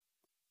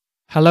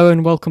Hello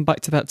and welcome back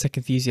to that Tech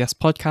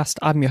Enthusiast podcast.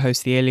 I'm your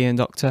host, the Alien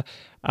Doctor,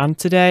 and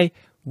today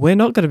we're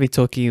not going to be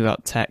talking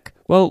about tech.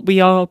 Well, we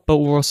are, but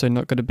we're also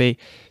not going to be.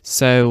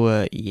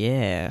 So,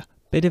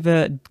 bit of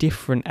a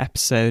different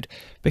episode,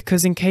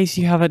 because in case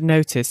you haven't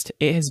noticed,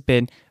 it has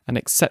been an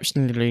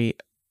exceptionally,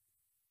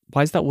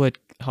 why is that word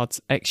hard?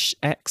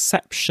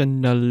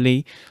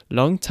 Exceptionally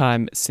long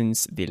time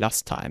since the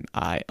last time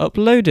I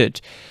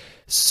uploaded.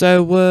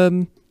 So,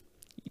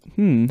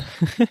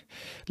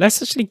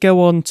 let's actually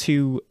go on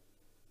to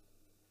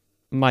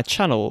my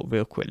channel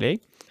real quickly.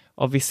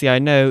 Obviously, I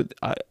know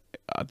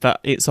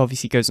that it's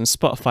obviously goes on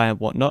Spotify and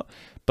whatnot,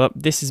 but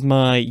this is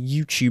my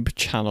YouTube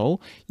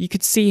channel. You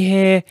could see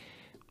here,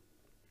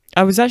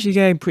 I was actually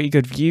getting pretty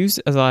good views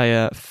as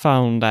I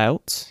found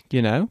out,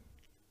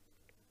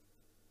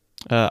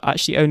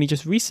 actually only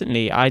just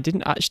recently. I do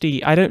not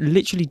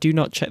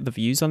check the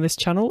views on this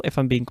channel, if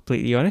I'm being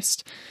completely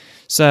honest.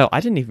 So I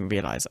didn't even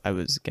realize I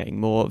was getting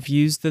more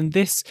views than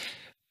this,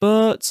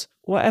 but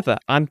whatever,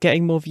 I'm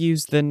getting more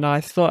views than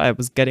I thought I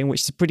was getting,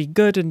 which is pretty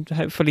good, and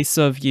hopefully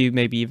some of you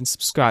maybe even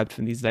subscribed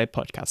from these later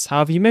podcasts.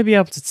 However, you may be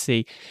able to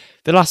see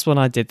the last one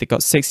I did that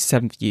got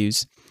 67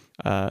 views,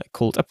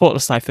 called A Portal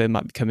Cipher,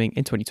 might be coming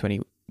in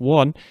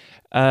 2021.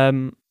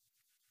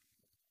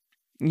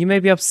 You may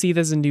be able to see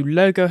there's a new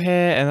logo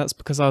here, and that's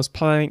because I was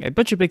planning a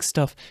bunch of big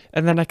stuff,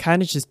 and then I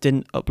kind of just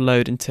didn't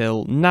upload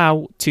until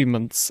now, 2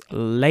 months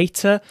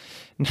later.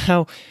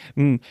 Now,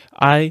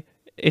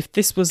 if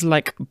this was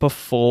like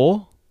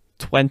before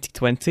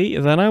 2020,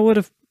 then I would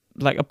have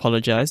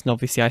apologized, and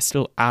obviously I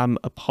still am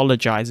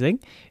apologizing.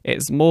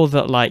 It's more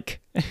that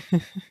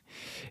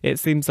it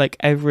seems like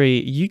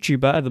every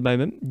YouTuber at the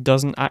moment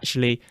doesn't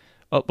actually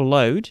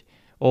upload,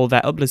 or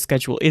their upload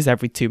schedule is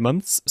every 2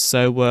 months.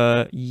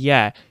 So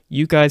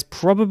you guys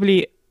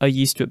probably are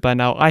used to it by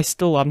now.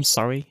 I'm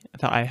sorry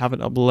that I haven't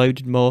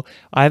uploaded more.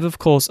 I have of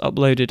course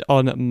uploaded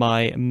on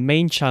my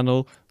main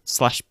channel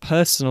 /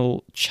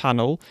 personal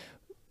channel,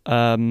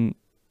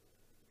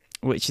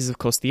 which is of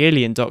course the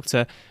Alien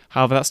Doctor.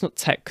 However, that's not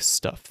tech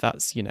stuff,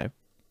 that's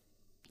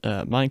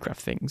Minecraft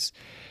things.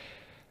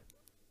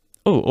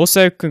 Oh,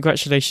 also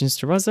congratulations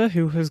to Raza,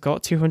 who has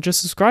got 200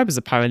 subscribers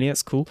apparently.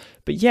 That's cool.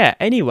 But yeah,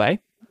 anyway,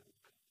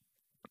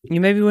 you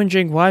may be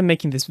wondering why I'm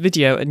making this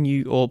video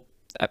or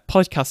a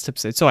podcast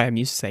episode. Sorry, I'm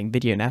used to saying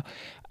video now.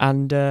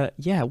 And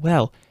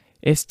well,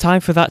 it's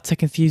time for that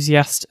Tech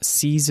Enthusiast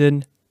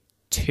Season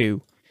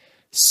 2.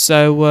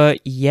 So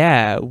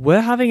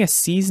we're having a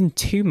Season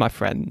 2, my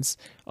friends,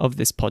 of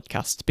this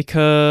podcast,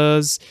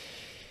 because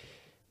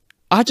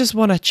I just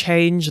want to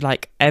change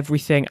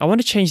everything. I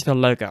want to change the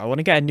logo. I want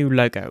to get a new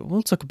logo.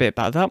 We'll talk a bit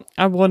about that.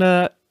 I want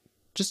to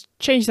just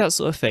change that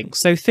sort of thing.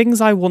 So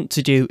things I want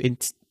to do in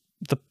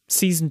the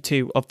Season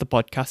 2 of the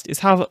podcast is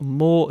have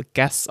more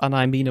guests, and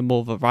I mean a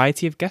more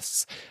variety of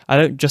guests. I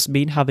don't just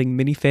mean having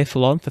Mini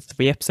Fearful on for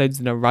 3 episodes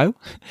in a row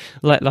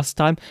like last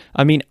time.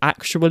 I mean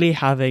actually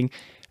having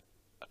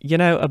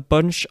a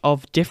bunch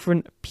of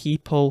different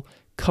people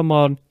come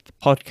on the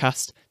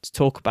podcast to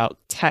talk about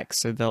tech,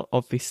 so they'll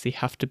obviously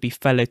have to be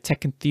fellow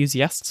tech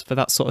enthusiasts for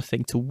that sort of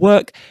thing to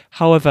work.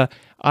 However,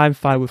 I'm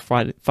fine with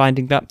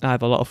finding that. I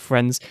have a lot of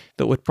friends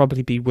that would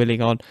probably be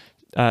willing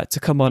to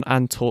come on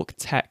and talk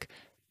tech,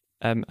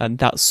 and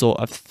that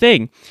sort of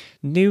thing.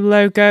 New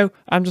logo,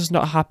 I'm just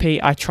not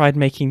happy. I tried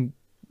making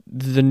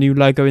the new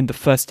logo in the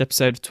first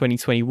episode of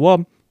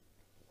 2021,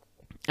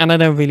 and I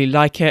don't really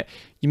like it.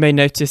 You may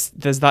notice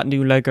there's that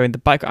new logo in the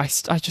back. I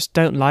just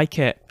don't like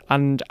it,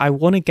 and I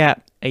want to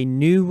get a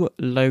new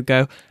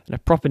logo and a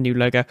proper new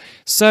logo.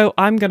 So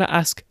I'm going to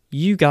ask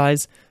you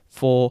guys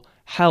for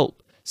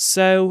help.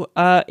 So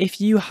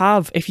if you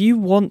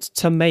want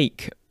to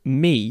make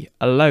me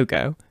a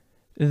logo,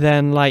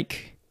 then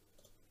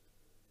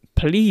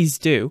please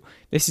do.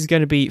 This is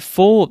going to be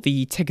for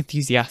the Tech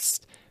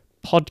Enthusiast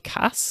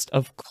podcast,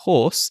 of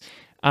course,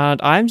 and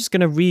I'm just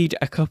going to read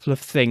a couple of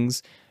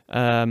things,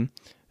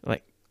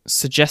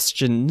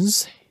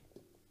 suggestions,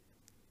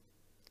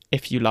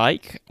 if you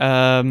like.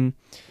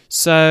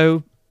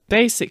 So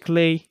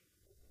basically,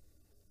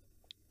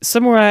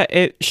 somewhere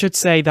it should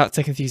say that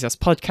Tech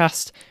Enthusiast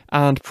podcast,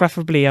 and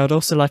preferably I would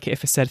also like it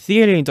if it said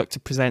The Alien Doctor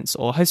Presents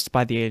or hosted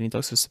by The Alien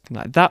Doctor or something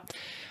like that.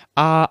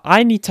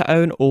 I need to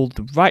own all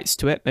the rights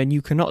to it, and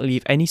you cannot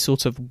leave any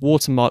sort of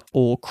watermark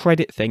or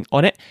credit thing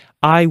on it.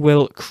 I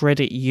will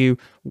credit you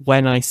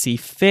when I see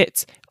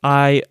fit.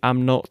 I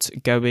am not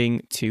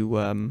going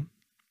to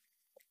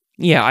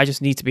I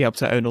just need to be able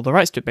to own all the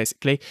rights to it,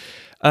 basically.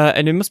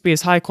 And it must be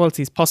as high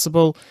quality as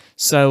possible.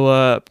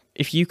 So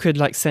if you could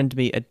send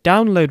me a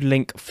download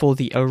link for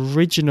the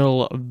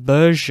original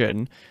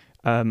version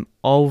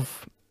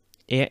of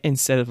it,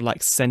 instead of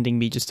sending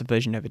me just a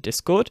version over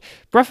Discord,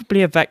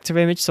 preferably a vector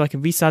image so I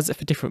can resize it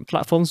for different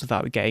platforms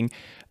without it getting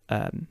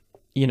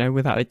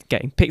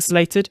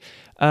pixelated.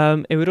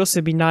 It would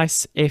also be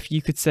nice if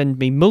you could send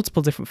me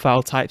multiple different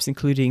file types,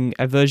 including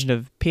a version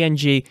of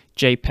PNG,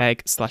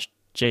 JPEG /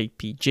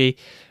 JPG,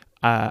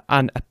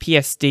 and a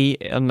PSD,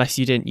 unless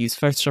you didn't use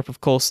Photoshop,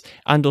 of course,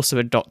 and also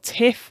a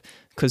 .tiff.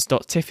 because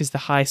 .tiff is the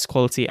highest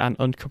quality and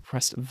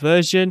uncompressed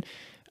version,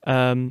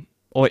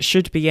 or it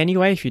should be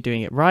anyway if you're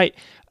doing it right.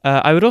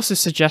 I would also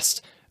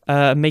suggest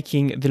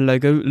making the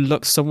logo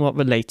look somewhat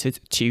related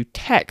to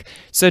tech.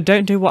 So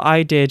don't do what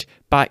I did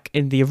back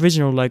in the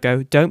original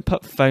logo. Don't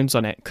put phones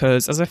on it,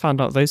 because as I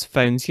found out, those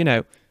phones,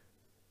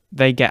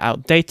 they get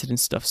outdated and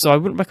stuff. So I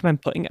wouldn't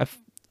recommend putting a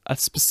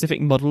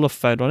specific model of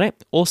phone on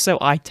it. Also,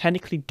 I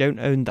technically don't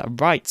own the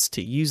rights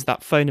to use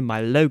that phone in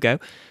my logo.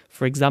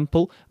 For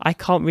example, I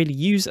can't really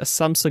use a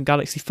Samsung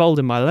Galaxy Fold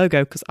in my logo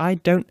because I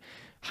don't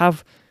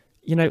have,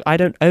 I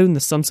don't own the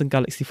Samsung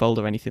Galaxy Fold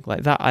or anything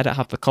like that. I don't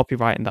have the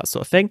copyright and that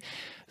sort of thing.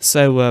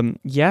 So,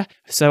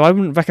 so I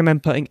wouldn't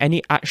recommend putting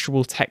any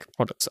actual tech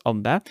products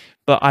on there,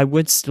 but I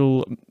would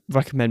still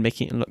recommend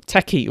making it look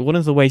techy. One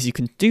of the ways you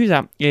can do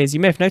that is, you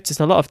may have noticed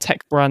a lot of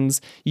tech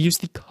brands use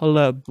the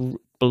color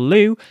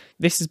blue.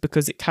 This is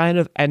because it kind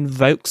of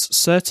invokes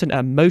certain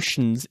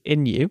emotions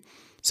in you.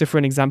 So for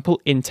an example,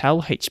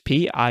 Intel,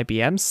 HP,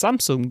 IBM,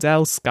 Samsung,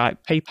 Dell, Skype,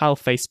 PayPal,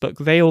 Facebook,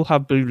 they all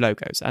have blue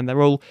logos, and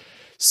they're all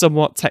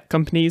somewhat tech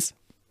companies.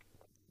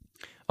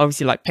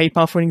 Obviously, like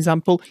PayPal, for an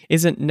example,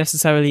 isn't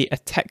necessarily a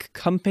tech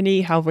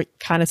company, however, it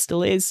kind of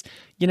still is,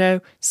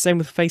 same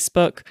with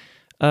Facebook.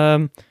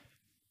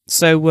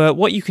 So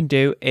what you can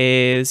do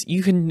is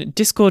you can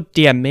Discord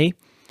DM me,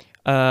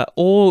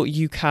 or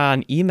you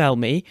can email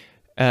me.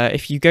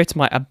 If you go to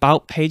my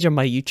About page on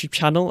my YouTube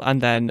channel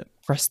and then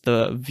press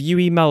the View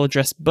Email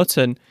Address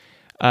button,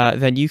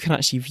 then you can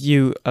actually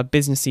view a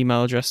business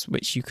email address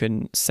which you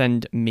can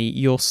send me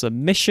your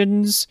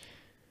submissions.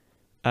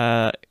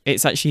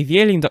 It's actually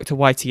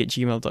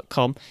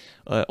thealiendoctoryt@gmail.com,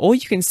 or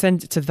you can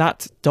send it to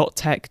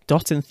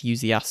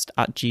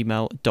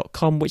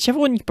that.tech.enthusiast@gmail.com, whichever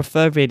one you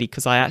prefer, really,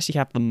 because I actually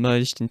have them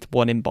merged into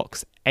one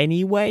inbox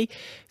anyway,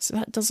 so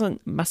that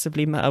doesn't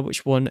massively matter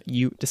which one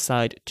you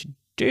decide to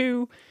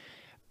do.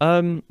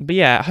 But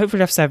yeah,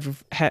 hopefully I've said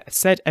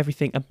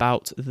everything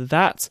about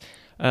that.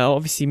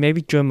 Obviously,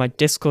 maybe join my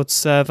Discord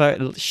server.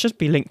 It should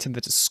be linked in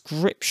the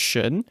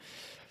description,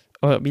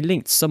 or it'll be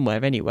linked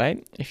somewhere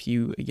anyway. If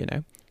you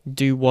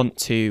do want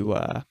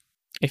to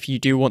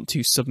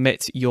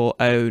submit your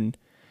own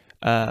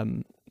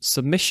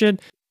submission.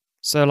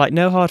 So like,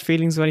 no hard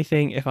feelings or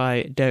anything if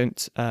I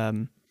don't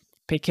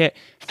pick it.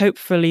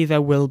 Hopefully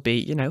there will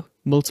be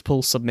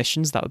multiple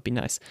submissions. That would be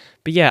nice.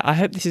 But yeah, I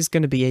hope this is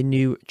going to be a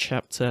new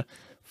chapter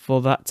for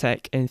That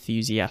Tech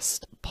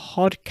Enthusiast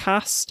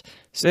podcast.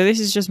 So this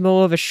is just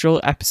more of a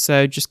short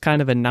episode, just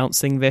kind of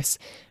announcing this,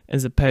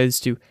 as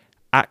opposed to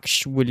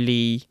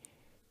actually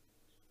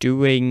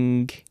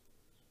doing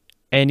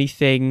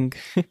anything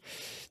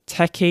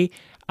techie.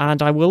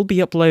 And I will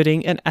be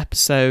uploading an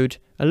episode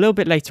a little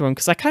bit later on,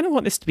 because I kind of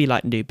want this to be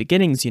like new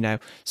beginnings,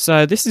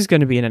 So this is going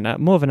to be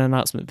more of an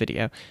announcement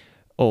video,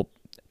 or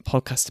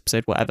podcast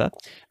episode, whatever.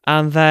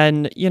 And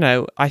then,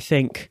 I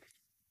think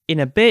in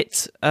a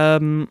bit,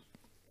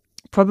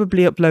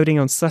 probably uploading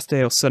on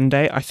Saturday or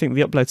Sunday. I think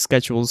the upload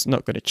schedule's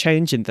not going to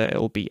change, in that it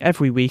will be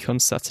every week on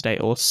Saturday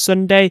or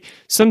Sunday,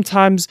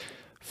 sometimes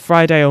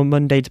Friday or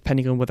Monday,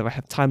 depending on whether I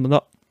have time or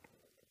not.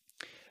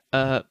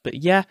 But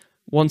yeah,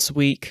 once a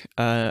week,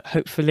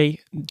 hopefully,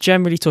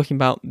 generally talking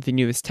about the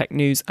newest tech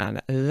news and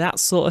that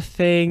sort of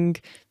thing.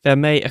 There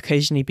may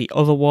occasionally be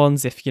other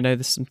ones if,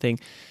 there's something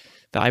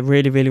that I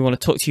really, really want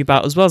to talk to you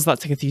about, as well as That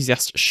Tech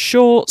Enthusiast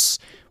shorts,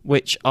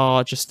 which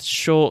are just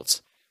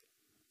short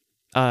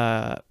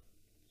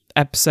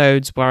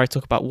episodes where I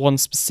talk about one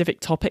specific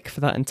topic for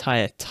that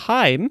entire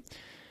time.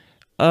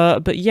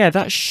 But yeah,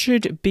 that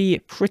should be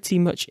pretty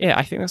much it.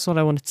 I think that's what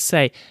I wanted to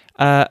say.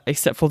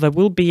 Except for there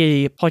will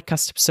be a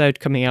podcast episode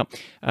coming out.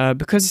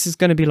 Because this is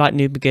going to be like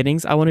new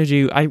beginnings, I want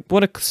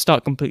to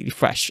start completely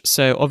fresh.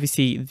 So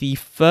obviously the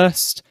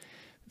first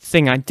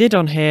thing I did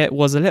on here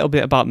was a little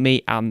bit about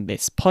me and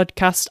this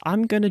podcast.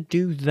 I'm going to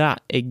do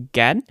that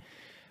again.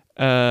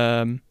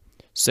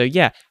 So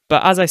yeah,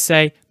 but as I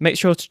say, make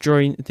sure to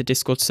join the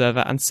Discord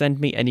server and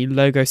send me any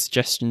logo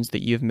suggestions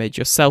that you've made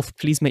yourself.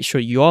 Please make sure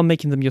you are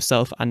making them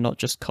yourself and not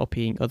just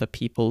copying other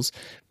people's.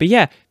 But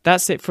yeah,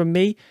 that's it from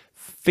me.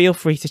 Feel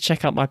free to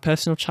check out my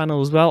personal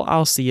channel as well.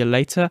 I'll see you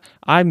later.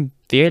 I'm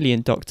the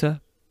Alien Doctor.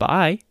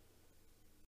 Bye.